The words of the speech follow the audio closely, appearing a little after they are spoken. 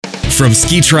From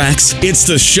ski tracks, it's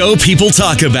the show people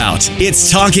talk about.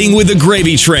 It's Talking with the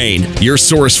Gravy Train, your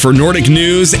source for Nordic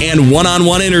news and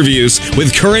one-on-one interviews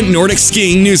with current Nordic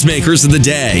skiing newsmakers of the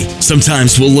day.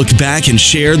 Sometimes we'll look back and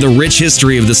share the rich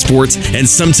history of the sport, and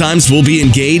sometimes we'll be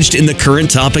engaged in the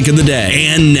current topic of the day.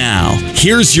 And now,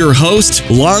 here's your host,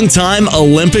 longtime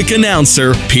Olympic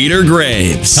announcer, Peter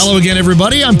Graves. Hello again,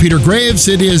 everybody. I'm Peter Graves.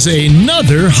 It is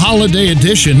another holiday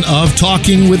edition of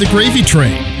Talking with the Gravy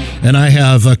Train. And I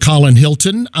have Colin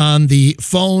Hilton on the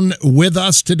phone with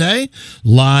us today,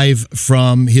 live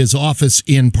from his office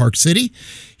in Park City.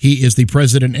 He is the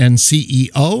president and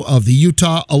CEO of the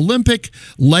Utah Olympic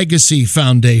Legacy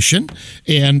Foundation.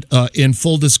 And in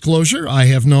full disclosure, I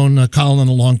have known Colin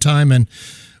a long time, and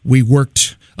we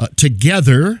worked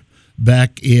together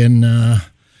back in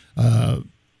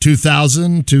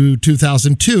 2000 to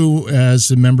 2002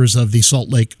 as members of the Salt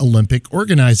Lake Olympic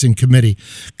Organizing Committee.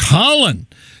 Colin,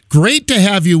 great to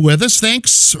have you with us.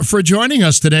 Thanks for joining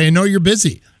us today. I know you're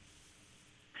busy.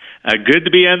 Good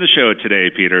to be on the show today,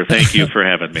 Peter. Thank you for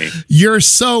having me. You're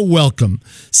so welcome.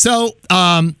 So,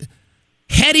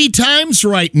 heady times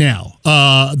right now.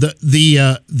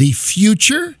 The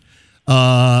future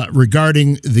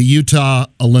regarding the Utah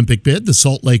Olympic bid, the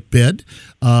Salt Lake bid,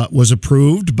 was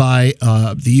approved by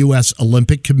the U.S.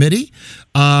 Olympic Committee.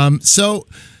 So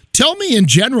tell me in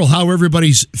general how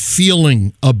everybody's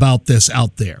feeling about this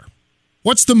out there.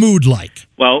 What's the mood like?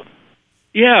 Well,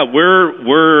 yeah,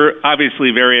 we're obviously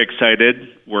very excited.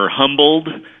 We're humbled.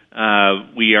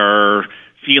 We are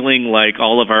feeling like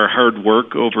all of our hard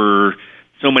work over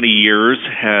so many years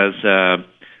has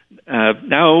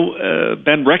now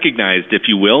been recognized, if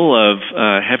you will, of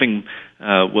having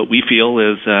what we feel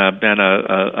has been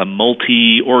a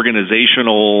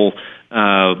multi-organizational,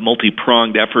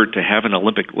 multi-pronged effort to have an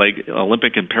Olympic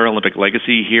and Paralympic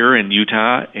legacy here in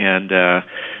Utah, and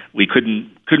we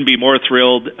couldn't be more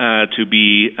thrilled to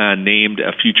be named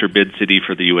a future bid city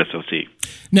for the USOC.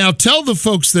 Now, tell the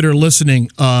folks that are listening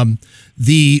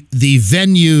the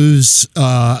venues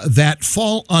that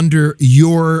fall under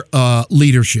your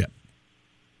leadership.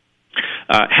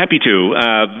 Happy to,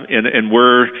 and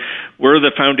we're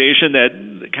the foundation that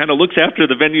kind of looks after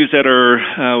the venues that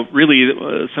are really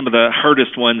some of the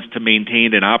hardest ones to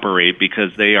maintain and operate,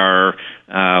 because they are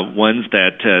ones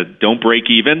that don't break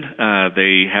even.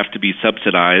 They have to be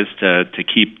subsidized to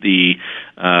keep the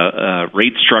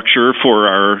rate structure for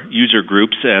our user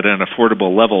groups at an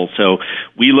affordable level. So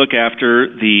we look after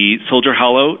the Soldier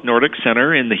Hollow Nordic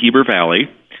Center in the Heber Valley.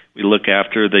 We look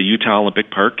after the Utah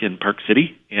Olympic Park in Park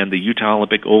City and the Utah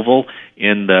Olympic Oval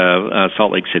in the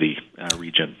Salt Lake City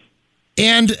region.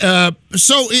 And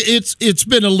so it's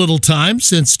been a little time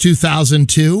since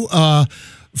 2002.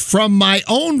 From my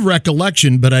own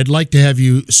recollection, but I'd like to have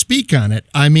you speak on it.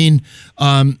 I mean,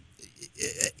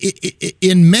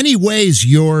 in many ways,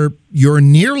 you're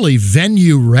nearly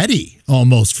venue ready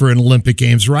almost for an Olympic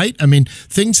Games, right? I mean,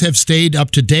 things have stayed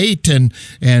up to date, and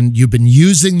you've been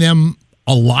using them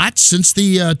a lot since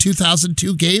the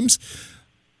 2002 games.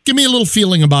 Give me a little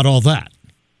feeling about all that.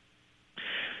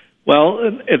 Well,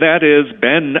 that has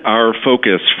been our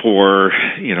focus for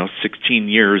 16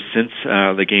 years since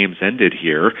the games ended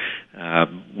here.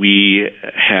 We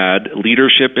had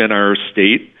leadership in our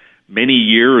state many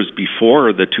years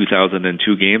before the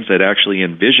 2002 games that actually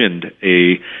envisioned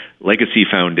a legacy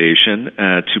foundation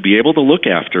to be able to look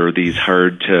after these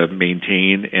hard to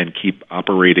maintain and keep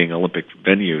operating Olympic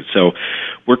venues. So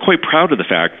we're quite proud of the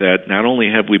fact that not only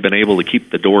have we been able to keep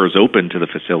the doors open to the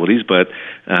facilities, but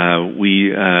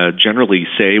we generally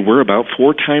say we're about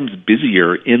 4 times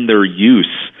busier in their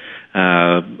use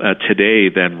today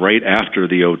than right after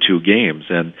the 2002 games.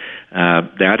 And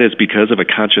that is because of a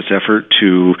conscious effort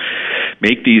to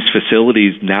make these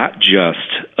facilities not just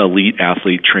elite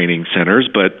athlete training centers,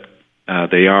 but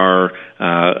they are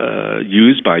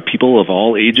used by people of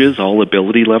all ages, all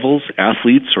ability levels,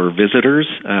 athletes or visitors,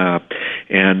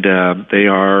 and they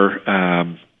are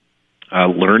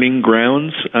learning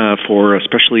grounds for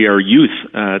especially our youth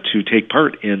to take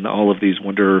part in all of these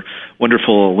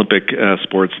wonderful Olympic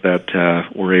sports that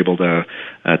we're able to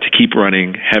keep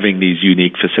running, having these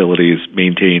unique facilities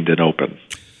maintained and open.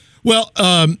 Well,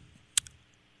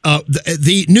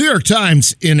 the New York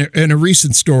Times, in a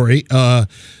recent story,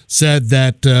 said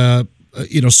that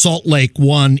Salt Lake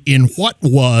won in what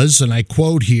was, and I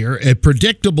quote here, a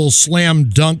predictable slam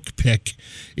dunk pick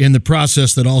in the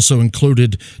process that also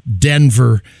included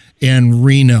Denver and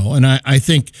Reno. And I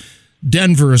think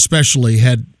Denver especially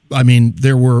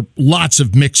there were lots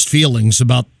of mixed feelings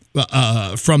about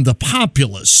from the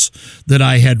populace that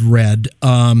I had read.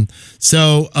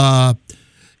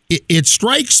 It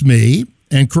strikes me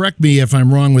and correct me if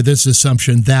I'm wrong with this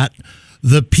assumption, that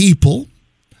the people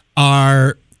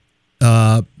are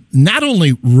not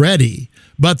only ready,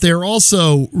 but they're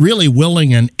also really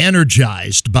willing and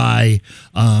energized by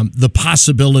the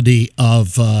possibility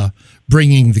of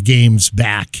bringing the games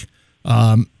back.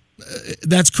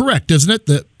 That's correct, isn't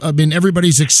it?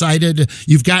 Everybody's excited.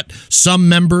 You've got some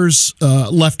members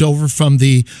left over from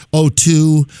the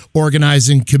O2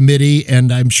 organizing committee,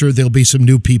 and I'm sure there'll be some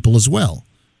new people as well.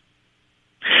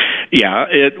 Yeah,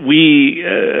 we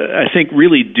I think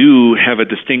really do have a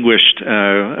distinguished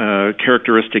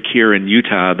characteristic here in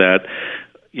Utah that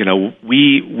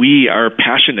we are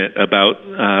passionate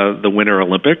about the Winter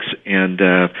Olympics, and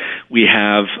we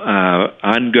have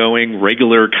ongoing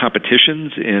regular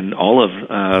competitions in all of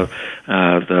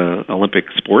the Olympic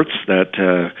sports that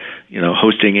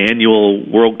hosting annual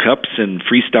World Cups in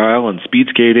freestyle and speed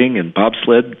skating and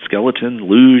bobsled, skeleton,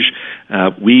 luge.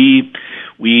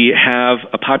 We have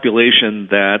a population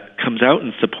that comes out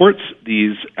and supports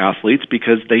these athletes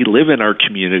because they live in our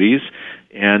communities,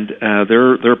 and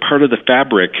they're part of the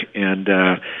fabric. And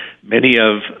many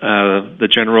of the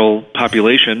general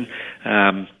population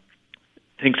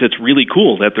thinks it's really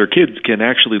cool that their kids can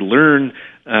actually learn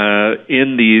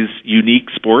in these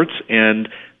unique sports, and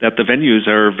that the venues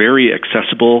are very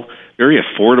accessible, very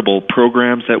affordable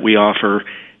programs that we offer.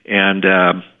 And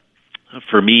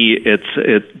for me,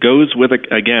 it goes with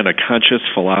a conscious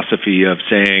philosophy of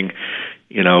saying,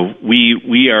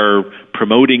 we are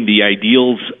promoting the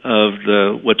ideals of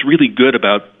what's really good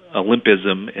about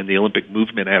Olympism and the Olympic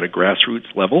movement at a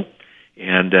grassroots level,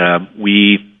 and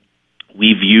we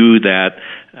view that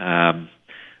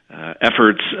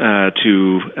efforts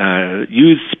to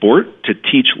use sport to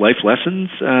teach life lessons,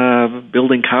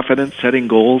 building confidence, setting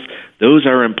goals. Those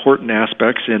are important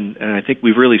aspects, and I think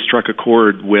we've really struck a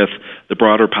chord with the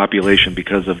broader population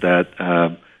because of that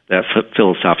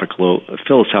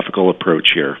philosophical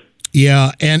approach here.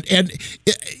 Yeah, and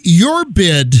your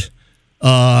bid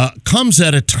comes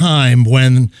at a time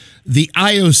when the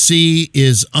IOC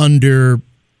is under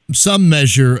some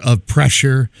measure of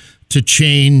pressure to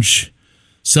change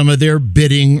some of their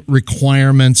bidding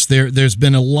requirements. There's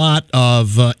been a lot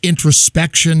of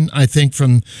introspection, I think,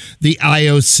 from the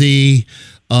IOC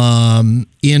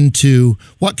into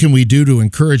what can we do to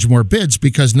encourage more bids,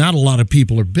 because not a lot of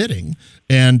people are bidding.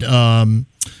 And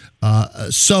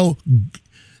so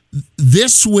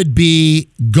this would be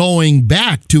going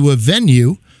back to a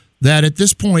venue that at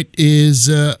this point is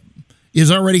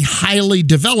already highly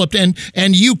developed,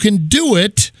 and you can do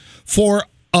it for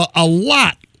a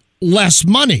lot less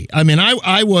money. I mean,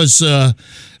 I was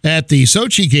at the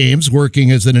Sochi Games working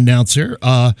as an announcer.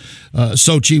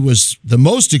 Sochi was the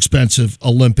most expensive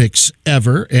Olympics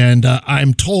ever, and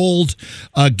I'm told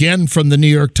again from the New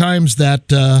York Times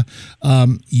that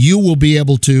you will be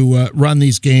able to run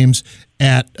these games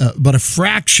at but a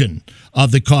fraction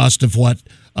of the cost of what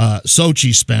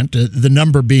Sochi spent. The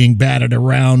number being batted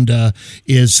around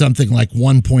is something like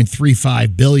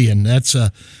 $1.35 billion. That's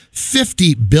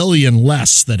 $50 billion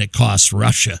less than it costs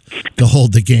Russia to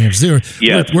hold the games.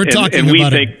 Yes, we're talking and we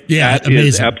about think that amazing.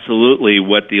 Is absolutely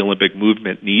what the Olympic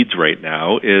movement needs right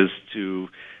now, is to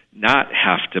not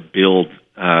have to build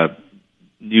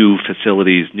new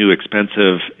facilities, new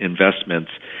expensive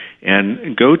investments,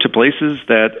 and go to places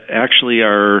that actually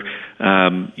are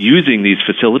using these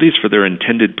facilities for their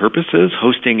intended purposes,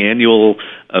 hosting annual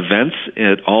events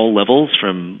at all levels,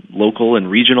 from local and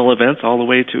regional events all the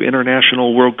way to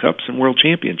international World Cups and World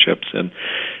Championships, and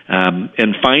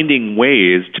finding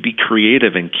ways to be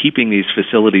creative in keeping these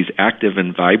facilities active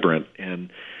and vibrant. And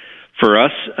for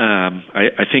us,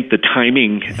 I think the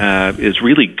timing is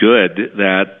really good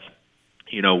that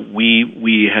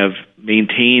we have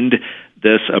maintained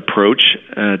this approach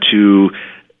to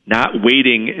not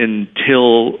waiting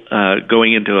until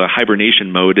going into a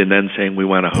hibernation mode and then saying we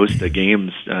want to host the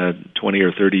games 20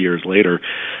 or 30 years later,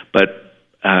 but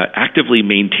actively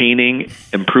maintaining,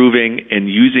 improving, and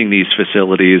using these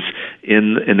facilities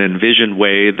in an envisioned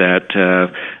way that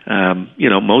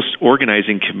most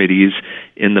organizing committees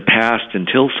in the past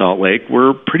until Salt Lake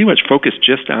were pretty much focused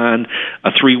just on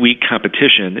a 3-week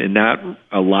competition and not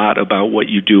a lot about what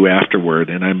you do afterward.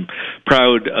 And I'm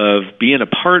proud of being a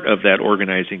part of that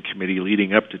organizing committee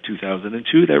leading up to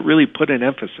 2002 that really put an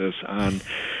emphasis on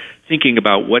thinking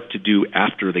about what to do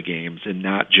after the games and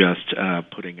not just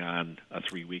putting on a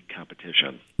 3-week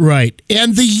competition. Right.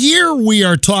 And the year we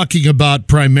are talking about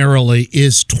primarily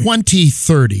is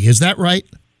 2030. Is that right?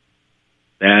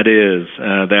 That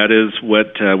is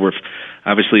what we're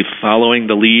obviously following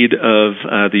the lead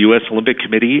of the U.S. Olympic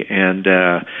Committee, and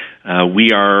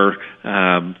we are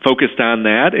focused on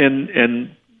that.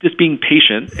 And just being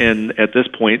patient, and at this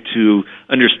point to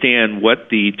understand what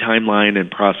the timeline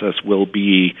and process will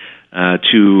be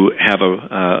to have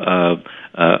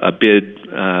a bid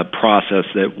process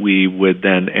that we would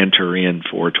then enter in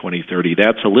for 2030.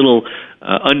 That's a little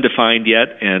undefined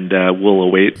yet, and we'll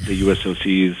await the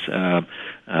USOC's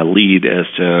lead as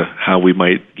to how we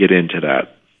might get into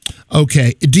that.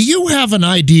 Okay. Do you have an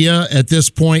idea at this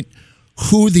point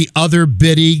who the other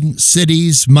bidding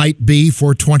cities might be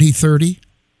for 2030?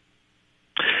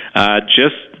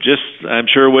 Just I'm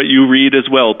sure what you read as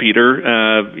well, Peter.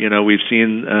 We've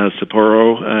seen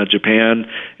Sapporo, Japan,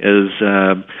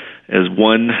 as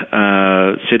one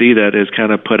city that is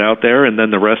kind of put out there, and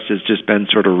then the rest has just been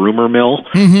sort of rumor mill.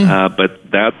 Mm-hmm. But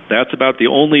that's about the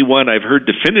only one I've heard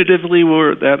definitively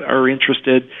that are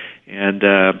interested, and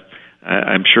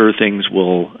I'm sure things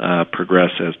will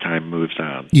progress as time moves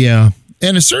on. Yeah.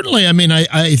 And certainly, I mean,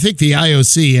 I think the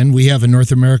IOC, and we have a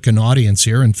North American audience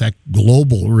here, in fact,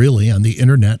 global, really, on the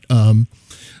internet. The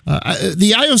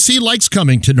IOC likes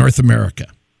coming to North America.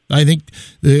 I think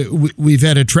we've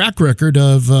had a track record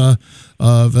of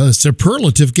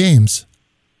superlative games.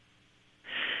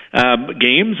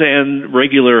 Games and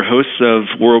regular hosts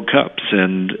of World Cups,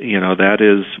 and that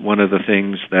is one of the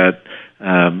things that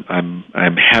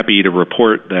I'm happy to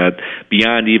report that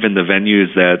beyond even the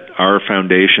venues that our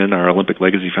foundation, our Olympic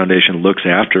Legacy Foundation, looks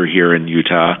after here in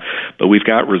Utah, but we've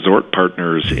got resort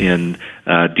partners in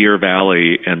Deer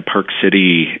Valley and Park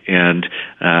City and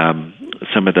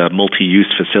some of the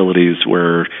multi-use facilities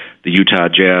where the Utah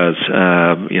Jazz,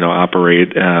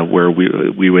 operate, where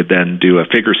we would then do a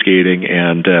figure skating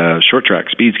and short track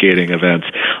speed skating events.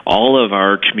 All of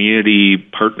our community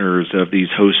partners of these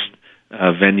host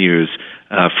venues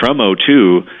from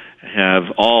O2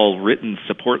 have all written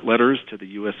support letters to the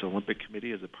U.S. Olympic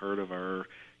Committee as a part of our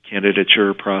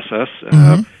candidature process.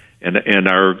 Mm-hmm. And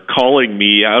are calling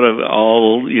me out of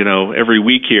all, every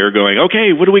week here going,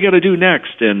 okay, what do we got to do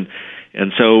next? And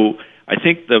so I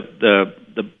think the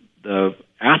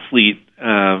athlete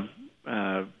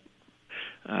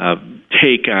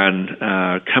take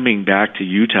on coming back to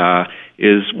Utah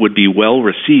would be well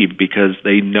received because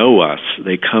they know us.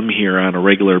 They come here on a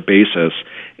regular basis.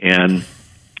 And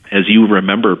as you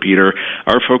remember, Peter,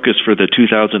 our focus for the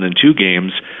 2002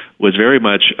 games was very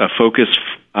much a focus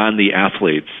on the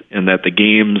athletes, and that the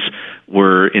games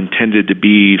were intended to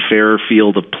be fair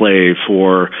field of play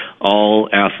for all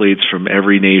athletes from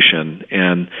every nation.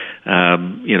 And,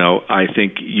 I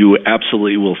think you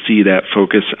absolutely will see that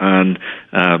focus on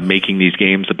making these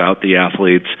games about the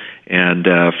athletes. And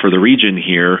for the region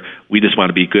here, we just want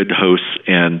to be good hosts,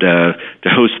 and to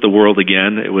host the world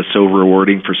again. It was so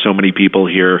rewarding for so many people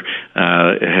here.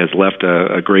 It has left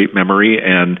a great memory.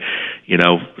 And,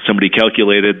 somebody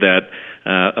calculated that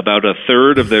about a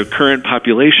third of the current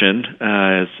population,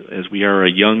 as we are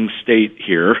a young state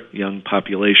here, young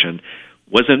population,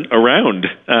 wasn't around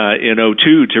in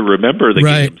 2002 to remember the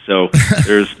game. So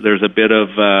there's a bit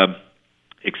of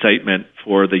excitement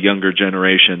for the younger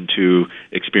generation to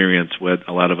experience what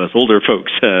a lot of us older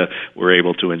folks were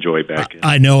able to enjoy back in.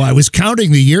 I know. I was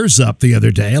counting the years up the other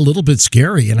day, a little bit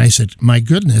scary, and I said, my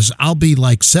goodness, I'll be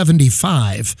like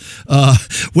 75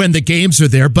 when the games are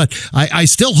there, but I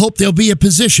still hope there'll be a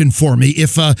position for me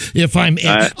if I'm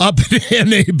up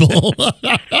and able.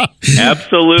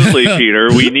 Absolutely, Peter.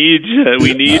 We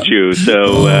need you.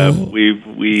 So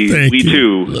we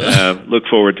too look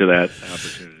forward to that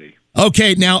opportunity.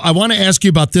 Okay, now I want to ask you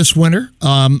about this winter,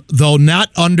 though not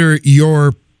under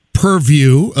your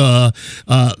purview. A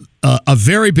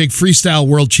very big freestyle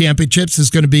world championships is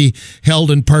going to be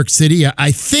held in Park City.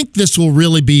 I think this will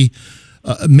really be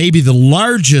maybe the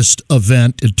largest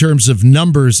event in terms of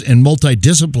numbers and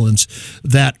multi-disciplines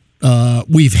that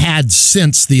we've had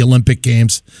since the Olympic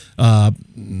Games.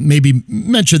 Maybe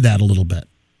mention that a little bit.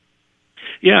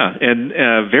 Yeah, and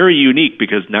very unique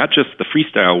because not just the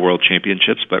freestyle world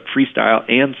championships, but freestyle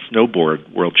and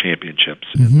snowboard world championships.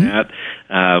 Mm-hmm. And that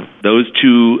those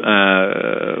two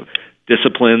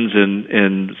disciplines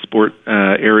and sport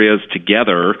areas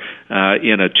together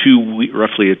in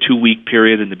roughly a 2-week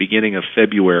period in the beginning of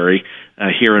February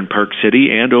here in Park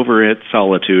City and over at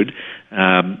Solitude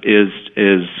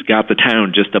is got the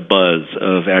town just a buzz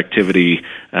of activity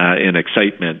and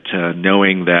excitement,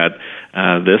 knowing that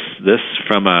this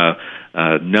from a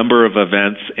number of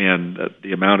events and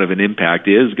the amount of an impact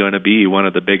is going to be one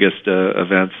of the biggest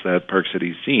events that Park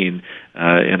City's seen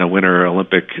in a Winter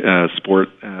Olympic sport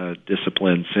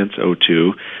discipline since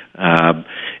 '02.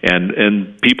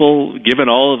 And people, given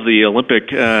all of the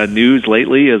Olympic news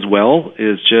lately as well,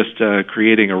 is just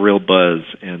creating a real buzz.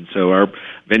 And so our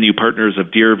venue partners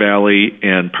of Deer Valley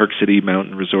and Park City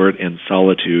Mountain Resort and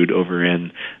Solitude over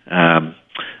in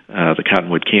the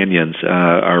Cottonwood Canyons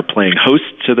are playing host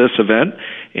to this event,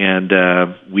 and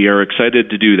we are excited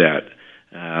to do that.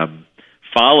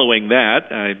 Following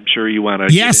that, I'm sure you want to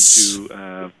get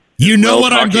into... You know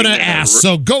what I'm going to ask,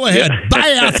 so go ahead.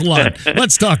 Biathlon.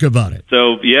 Let's talk about it.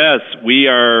 So, yes, we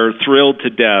are thrilled to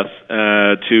death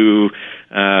to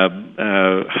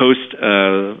host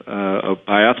a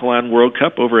Biathlon World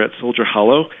Cup over at Soldier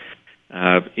Hollow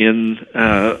in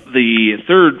the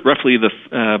roughly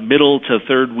the middle to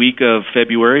third week of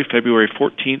February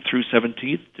 14th through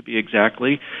 17th to be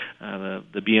exactly,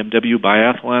 the BMW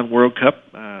Biathlon World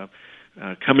Cup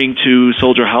coming to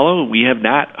Soldier Hollow. We have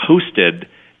not hosted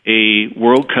a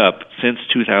World Cup since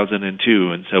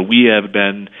 2002, and so we have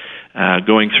been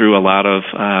going through a lot of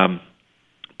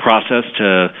process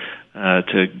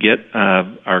to get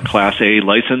our Class A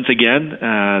license again,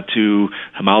 to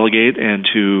homologate and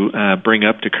to bring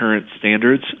up to current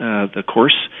standards the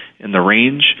course and the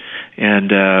range.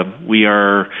 And we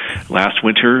are, last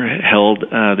winter, held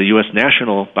the U.S.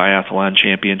 National Biathlon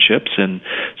Championships, and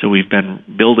so we've been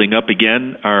building up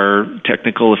again our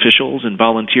technical officials and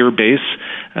volunteer base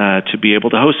to be able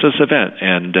to host this event.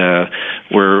 And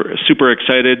we're super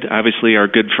excited. Obviously, our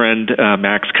good friend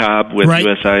Max Cobb with right.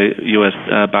 US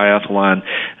Biathlon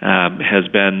has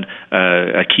been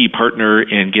a key partner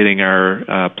in getting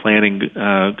our planning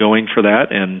going for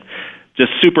that, and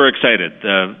just super excited.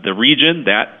 The region,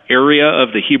 that area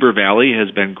of the Heber Valley, has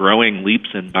been growing leaps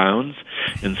and bounds,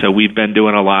 and so we've been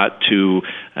doing a lot to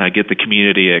get the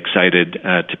community excited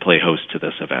to play host to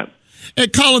this event.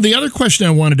 Colin, the other question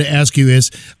I wanted to ask you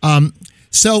is,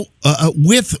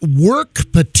 with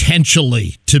work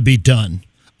potentially to be done,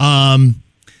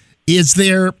 is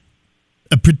there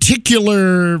a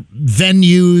particular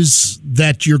venues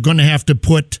that you're going to have to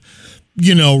put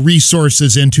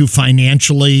resources into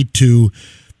financially to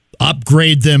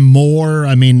upgrade them more?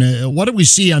 I mean, what do we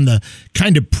see on the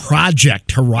kind of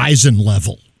project horizon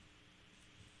level?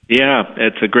 Yeah,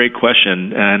 it's a great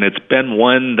question, and it's been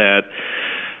one that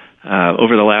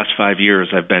over the last 5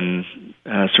 years I've been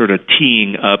sort of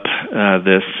teeing up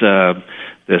this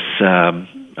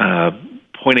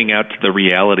pointing out to the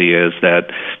reality is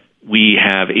that we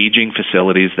have aging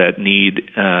facilities that need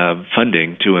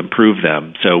funding to improve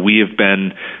them. So we have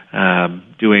been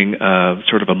doing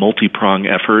sort of a multi-prong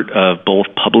effort of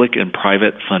both public and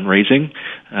private fundraising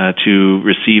to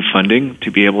receive funding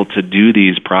to be able to do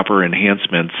these proper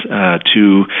enhancements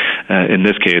to, in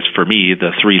this case, for me,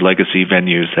 the three legacy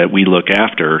venues that we look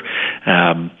after.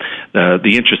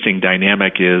 The interesting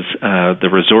dynamic is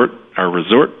our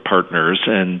resort partners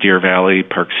in Deer Valley,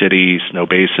 Park City, Snow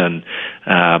Basin,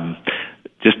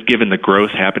 just given the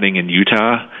growth happening in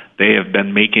Utah, they have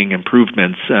been making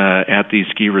improvements at these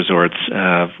ski resorts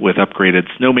with upgraded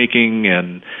snowmaking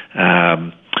and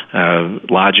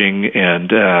lodging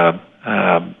and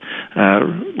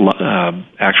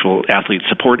actual athlete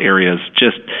support areas.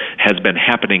 Just has been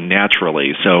happening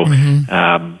naturally. So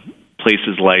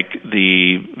places like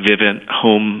the Vivint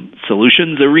Home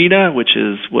Solutions Arena, which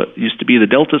is what used to be the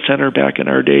Delta Center back in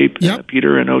our day,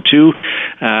 Peter, in '02,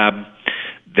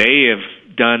 they have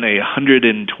done a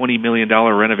 $120 million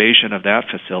renovation of that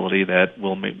facility that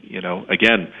will,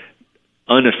 again,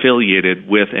 unaffiliated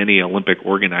with any Olympic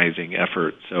organizing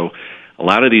effort. So a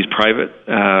lot of these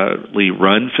privately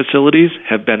run facilities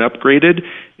have been upgraded,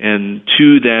 and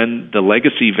to then the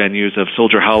legacy venues of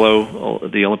Soldier Hollow,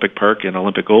 the Olympic Park, and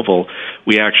Olympic Oval,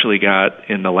 we actually got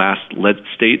in the last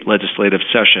state legislative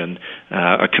session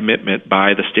a commitment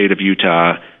by the state of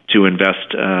Utah to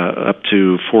invest up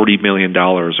to $40 million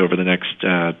over the next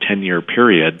 10-year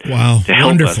period to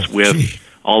help us with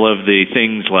all of the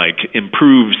things like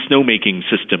improved snowmaking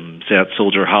systems at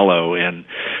Soldier Hollow and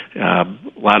a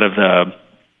lot of the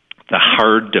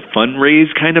hard to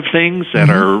fundraise kind of things that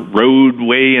are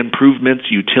roadway improvements,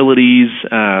 utilities,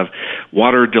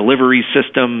 water delivery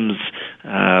systems,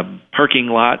 parking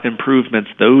lot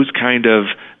improvements. Those kind of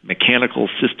mechanical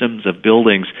systems of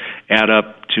buildings add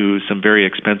up to some very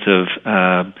expensive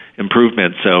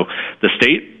improvements. So the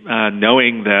state,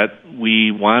 knowing that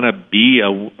we want to be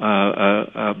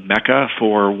a mecca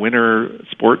for winter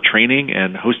sport training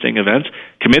and hosting events,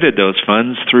 committed those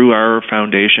funds through our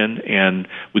foundation, and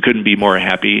we couldn't be more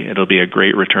happy. It'll be a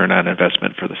great return on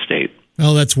investment for the state.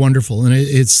 Oh, that's wonderful. And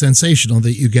it's sensational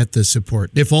that you get this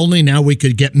support. If only now we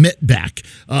could get Mitt back.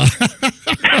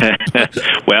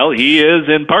 Well, he is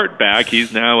in part back.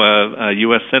 He's now a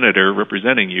U.S. Senator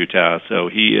representing Utah, so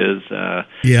he is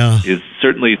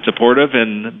certainly supportive.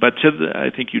 But I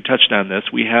think you touched on this.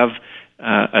 We have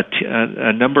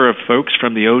a number of folks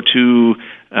from the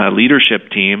O2 leadership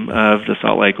team of the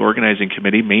Salt Lake Organizing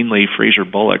Committee, mainly Fraser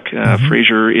Bullock.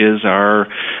 Fraser is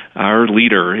our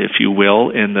leader, if you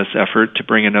will, in this effort to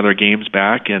bring another games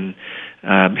back, and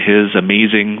his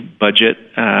amazing budget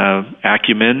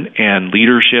acumen and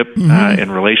leadership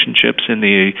and relationships in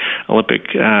the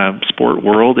Olympic sport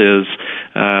world is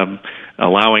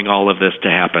allowing all of this to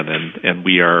happen, and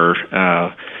we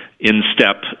are in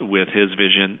step with his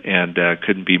vision, and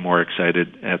couldn't be more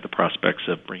excited at the prospects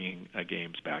of bringing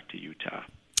games back to Utah.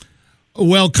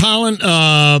 Well, Colin,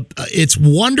 it's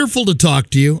wonderful to talk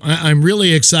to you. I'm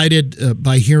really excited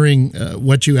by hearing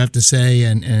what you have to say,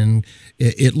 and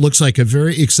it looks like a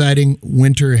very exciting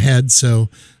winter ahead. So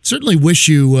certainly wish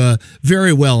you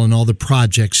very well in all the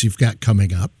projects you've got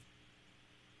coming up.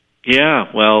 Yeah,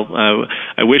 well,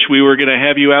 I wish we were going to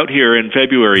have you out here in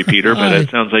February, Peter, but it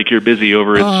sounds like you're busy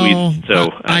over in Sweden. So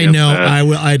I know.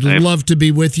 I'd love to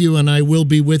be with you, and I will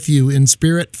be with you in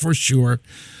spirit for sure.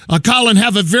 Colin,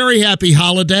 have a very happy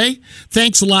holiday.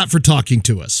 Thanks a lot for talking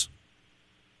to us.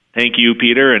 Thank you,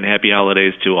 Peter, and happy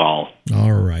holidays to all.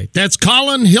 All right. That's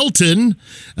Colin Hilton,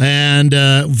 and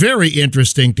very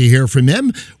interesting to hear from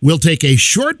him. We'll take a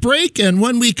short break, and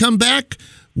when we come back,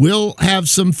 we'll have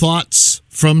some thoughts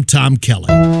from Tom Kelly.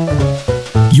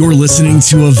 You're listening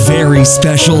to a very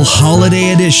special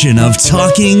holiday edition of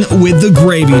Talking with the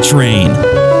Gravy Train.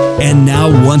 And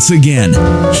now, once again,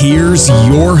 here's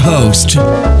your host,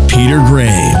 Peter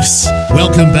Graves.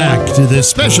 Welcome back to this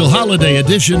special holiday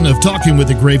edition of Talking with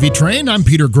the Gravy Train. I'm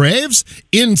Peter Graves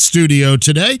in studio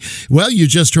today. Well, you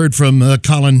just heard from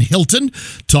Colin Hilton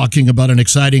talking about an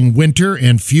exciting winter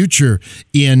and future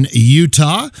in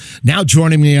Utah. Now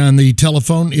joining me on the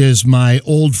telephone is my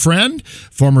old friend,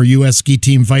 former U.S. Ski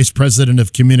Team Vice President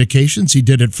of Communications. He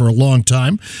did it for a long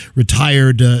time,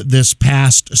 retired this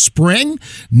past spring.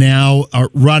 Now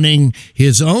running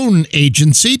his own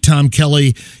agency, Tom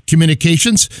Kelly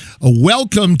Communications.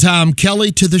 Welcome, Tom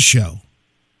Kelly, to the show.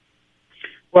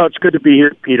 Well, it's good to be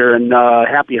here, Peter, and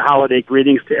happy holiday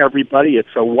greetings to everybody.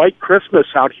 It's a white Christmas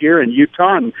out here in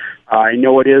Utah, and I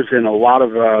know it is in a lot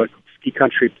of ski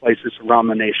country places around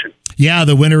the nation. Yeah,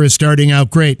 the winter is starting out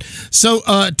great. So,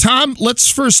 Tom, let's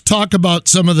first talk about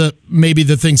some of the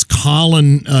things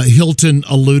Colin Hilton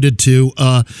alluded to.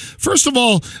 First of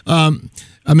all,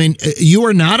 I mean, you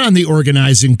are not on the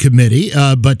organizing committee,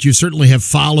 but you certainly have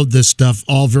followed this stuff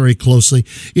all very closely.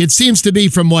 It seems to me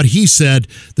from what he said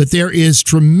that there is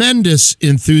tremendous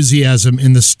enthusiasm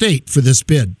in the state for this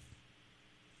bid.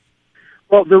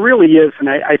 Well, there really is, and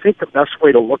I think the best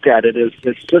way to look at it is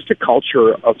it's just a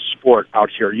culture of sport out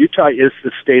here. Utah is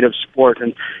the state of sport,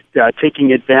 and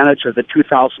taking advantage of the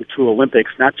 2002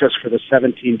 Olympics, not just for the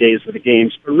 17 days of the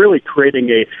Games, but really creating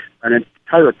an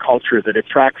entire culture that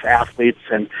attracts athletes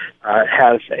and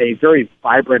has a very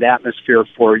vibrant atmosphere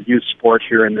for youth sport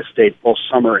here in the state, both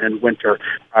summer and winter.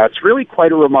 It's really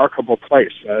quite a remarkable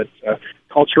place. It's a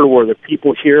culture where the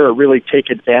people here really take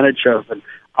advantage of an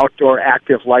outdoor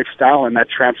active lifestyle, and that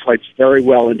translates very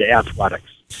well into athletics.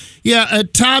 Yeah,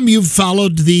 Tom, you've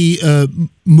followed the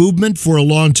movement for a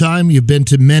long time. You've been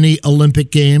to many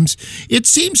Olympic Games. It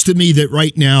seems to me that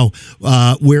right now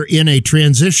we're in a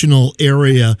transitional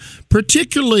area,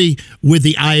 particularly with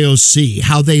the IOC,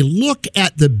 how they look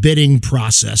at the bidding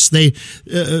process. They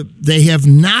have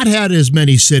not had as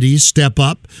many cities step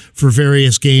up for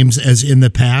various games as in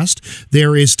the past.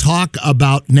 There is talk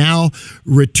about now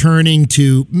returning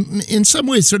to, in some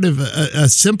ways, sort of a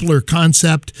simpler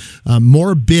concept,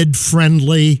 more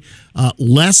bid-friendly,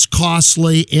 less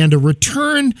costly, and a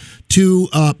return to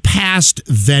past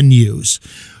venues.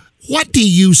 What do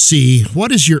you see?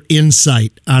 What is your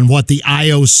insight on what the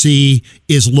IOC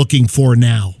is looking for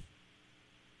now?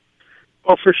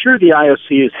 Well, for sure, the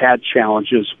IOC has had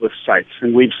challenges with sites,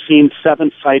 and we've seen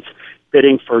 7 sites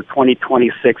bidding for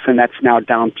 2026, and that's now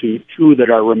down to 2 that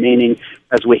are remaining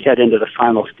as we head into the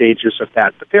final stages of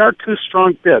that. But there are 2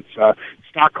 strong bids.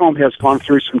 Stockholm has gone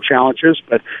through some challenges,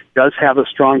 but does have a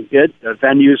strong bid. The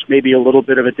venue's maybe a little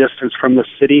bit of a distance from the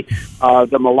city.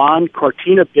 The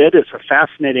Milan-Cortina bid is a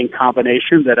fascinating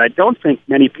combination that I don't think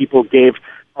many people gave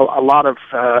a lot of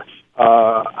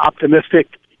optimistic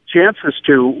chances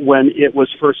to when it was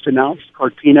first announced.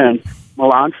 Cortina and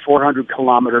Milan, 400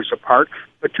 kilometers apart,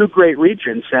 but 2 great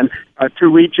regions, and 2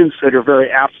 regions that are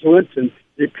very affluent, and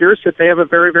it appears that they have a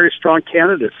very, very strong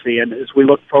candidacy. And as we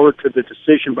look forward to the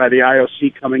decision by the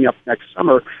IOC coming up next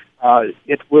summer,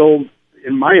 it will,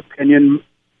 in my opinion,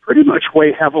 pretty much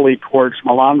weigh heavily towards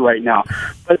Milan right now.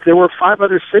 But there were 5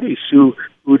 other cities who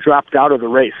dropped out of the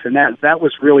race, and that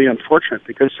was really unfortunate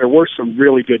because there were some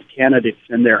really good candidates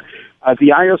in there.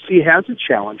 The IOC has a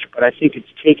challenge, but I think it's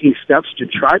taking steps to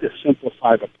try to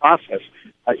simplify the process.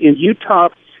 In Utah,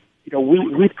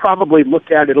 we probably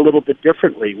look at it a little bit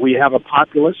differently. We have a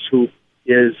populace who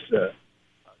is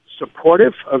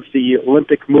supportive of the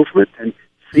Olympic movement and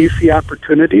sees the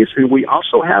opportunities, and we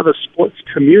also have a sports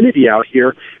community out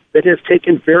here that has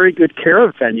taken very good care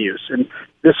of venues. And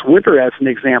this winter, as an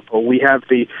example, we have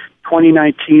the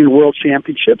 2019 World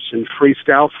Championships in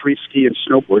freestyle, free ski, and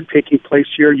snowboard taking place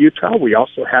here in Utah. We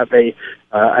also have an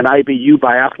IBU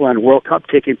Biathlon World Cup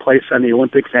taking place on the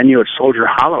Olympic venue at Soldier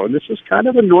Hollow. And this is kind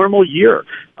of a normal year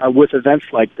with events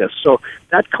like this. So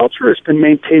that culture has been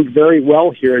maintained very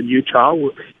well here in Utah.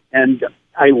 And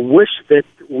I wish that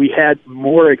we had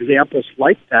more examples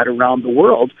like that around the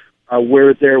world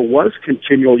where there was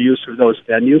continual use of those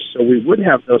venues, so we would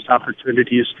have those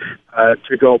opportunities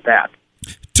to go back.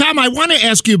 Tom, I want to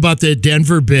ask you about the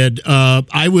Denver bid.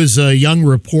 I was a young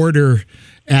reporter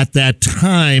at that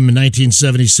time, in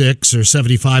 1976 or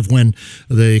 75, when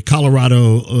the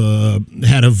Colorado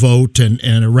had a vote and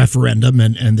a referendum,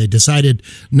 and they decided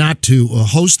not to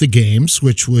host the games,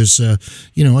 which was a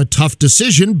tough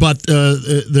decision. But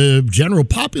the general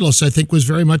populace, I think, was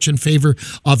very much in favor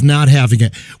of not having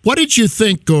it. What did you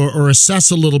think, or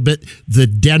assess a little bit, the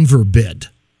Denver bid?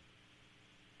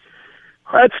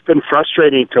 Well, it's been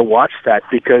frustrating to watch that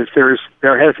because there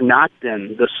has not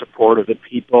been the support of the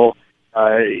people.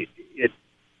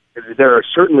 There are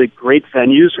certainly great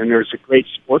venues and there's a great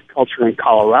sport culture in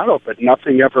Colorado, but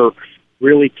nothing ever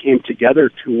really came together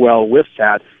too well with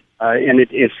that. And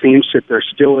it seems that there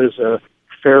still is a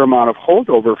fair amount of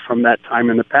holdover from that time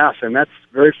in the past, and that's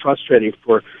very frustrating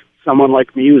for someone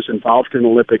like me who's involved in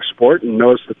Olympic sport and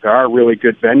knows that there are really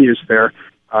good venues there,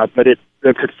 but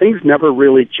things never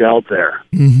really gelled there.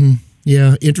 Mm-hmm.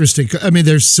 Yeah, interesting. I mean,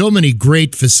 there's so many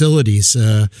great facilities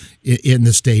in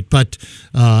the state, but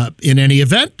in any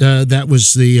event, that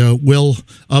was the will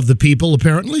of the people,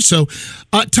 apparently. So,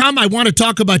 Tom, I want to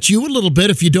talk about you a little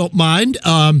bit, if you don't mind.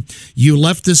 You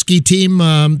left the ski team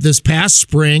this past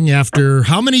spring after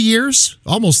how many years?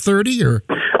 Almost 30, or?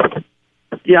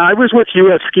 Yeah, I was with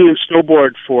U.S. Ski and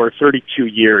Snowboard for 32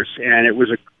 years, and it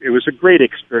was a great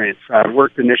experience. I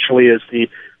worked initially as the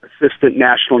Assistant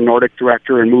National Nordic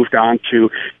Director and moved on to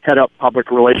head up public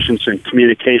relations and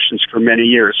communications for many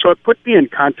years. So it put me in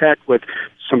contact with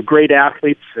some great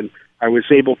athletes, and I was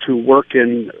able to work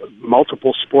in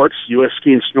multiple sports. U.S.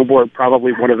 Ski and Snowboard,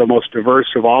 probably one of the most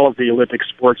diverse of all of the Olympic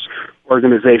sports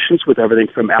organizations, with everything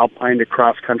from alpine to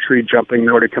cross country, jumping,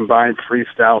 Nordic combined,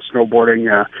 freestyle,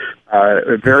 snowboarding.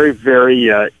 Very, very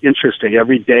interesting.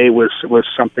 Every day was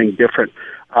something different.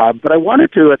 But I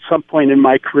wanted to, at some point in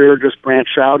my career, just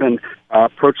branch out and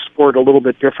approach sport a little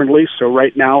bit differently. So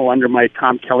right now, under my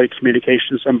Tom Kelly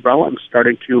Communications umbrella, I'm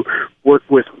starting to work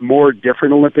with more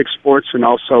different Olympic sports and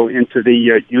also into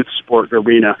the youth sport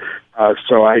arena.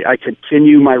 So I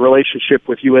continue my relationship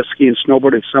with U.S. Ski and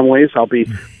Snowboard in some ways. I'll be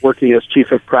working as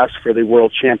chief of press for the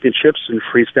World Championships in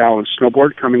freestyle and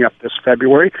snowboard coming up this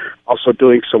February. Also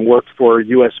doing some work for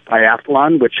U.S.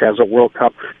 Biathlon, which has a World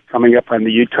Cup coming up on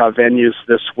the Utah venues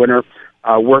this winter.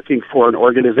 Working for an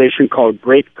organization called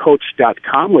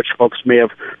GreatCoach.com, which folks may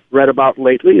have read about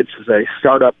lately. It's a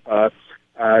startup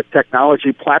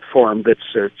technology platform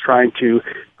that's trying to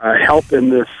help in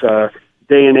this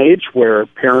day and age where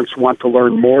parents want to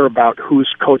learn more about who's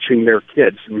coaching their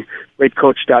kids. And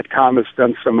GreatCoach.com has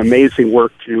done some amazing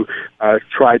work to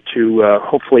try to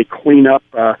hopefully clean up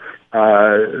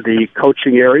the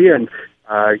coaching area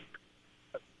and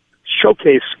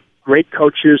showcase great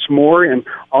coaches more and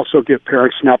also give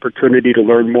parents an opportunity to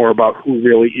learn more about who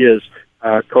really is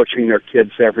coaching their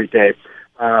kids every day.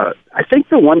 I think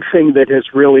the one thing that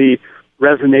has really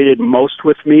resonated most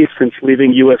with me since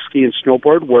leaving U.S. Ski and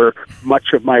Snowboard, where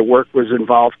much of my work was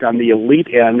involved on the elite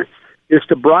end, is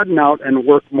to broaden out and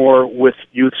work more with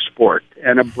youth sport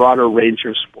and a broader range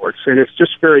of sports. And it's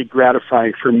just very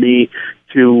gratifying for me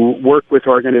to work with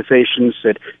organizations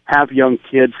that have young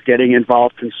kids getting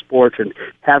involved in sport and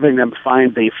having them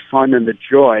find the fun and the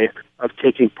joy of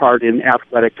taking part in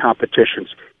athletic competitions.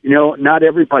 You know, not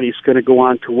everybody's going to go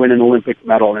on to win an Olympic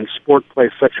medal, and sport plays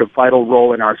such a vital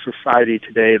role in our society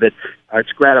today that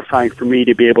it's gratifying for me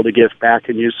to be able to give back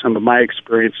and use some of my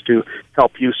experience to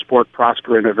help youth sport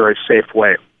prosper in a very safe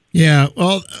way. Yeah,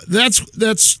 well,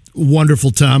 that's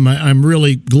wonderful, Tom. I'm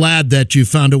really glad that you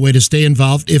found a way to stay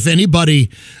involved. If anybody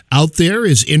out there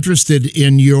is interested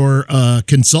in your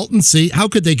consultancy, how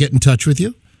could they get in touch with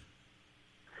you?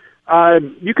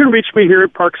 You can reach me here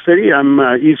at Park City. I'm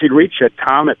easy to reach at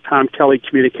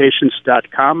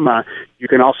tom@tomkellycommunications.com. You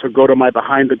can also go to my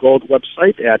Behind the Gold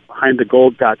website at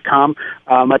behindthegold.com.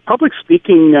 My public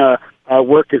speaking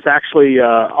work is actually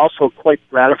also quite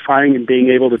gratifying in being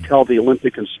able to tell the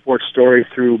Olympic and sports story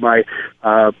through my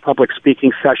public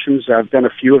speaking sessions. I've done a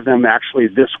few of them actually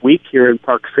this week here in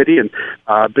Park City, and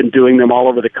I've been doing them all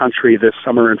over the country this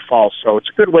summer and fall. So it's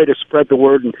a good way to spread the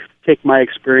word and take my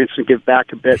experience and give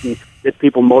back a bit and get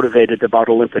people motivated about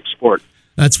Olympic sport.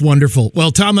 That's wonderful.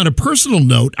 Well, Tom, on a personal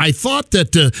note, I thought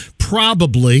that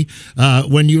probably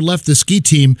when you left the ski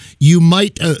team, you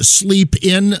might sleep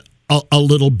in a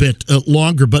little bit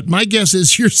longer, but my guess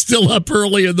is you're still up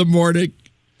early in the morning.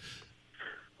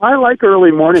 I like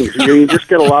early mornings. You just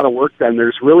get a lot of work done.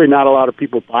 There's really not a lot of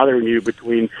people bothering you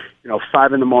between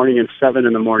 5 in the morning and 7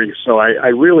 in the morning. So I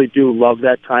really do love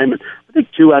that time. And I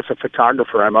think too, as a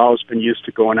photographer, I've always been used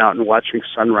to going out and watching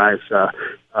sunrise.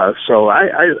 So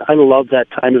I love that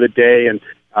time of the day, and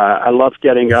I love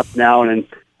getting up now. And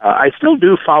I still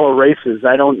do follow races.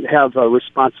 I don't have a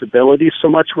responsibility so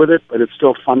much with it, but it's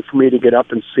still fun for me to get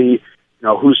up and see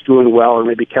who's doing well, or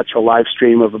maybe catch a live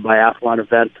stream of a biathlon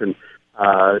event. And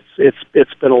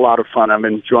it's been a lot of fun. I'm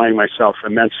enjoying myself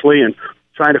immensely and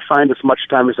trying to find as much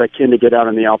time as I can to get out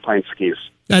on the alpine skis.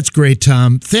 That's great,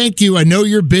 Tom. Thank you. I know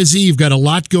you're busy. You've got a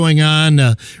lot going on.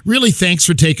 Really, thanks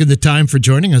for taking the time for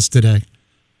joining us today.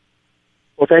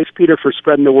 Well, thanks, Peter, for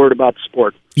spreading the word about the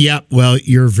sport. Yeah, well,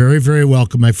 you're very, very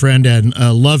welcome, my friend, and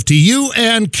love to you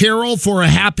and Carol for a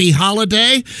happy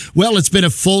holiday. Well, it's been a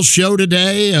full show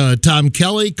today. Tom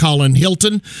Kelly, Colin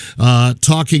Hilton,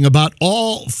 talking about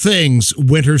all things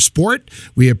winter sport.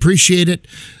 We appreciate it.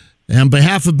 And on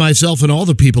behalf of myself and all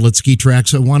the people at Ski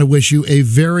Tracks, I want to wish you a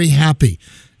very happy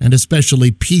and especially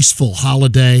peaceful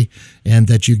holiday, and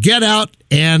that you get out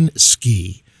and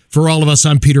ski. For all of us,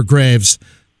 I'm Peter Graves.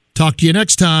 Talk to you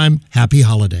next time. Happy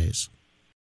holidays.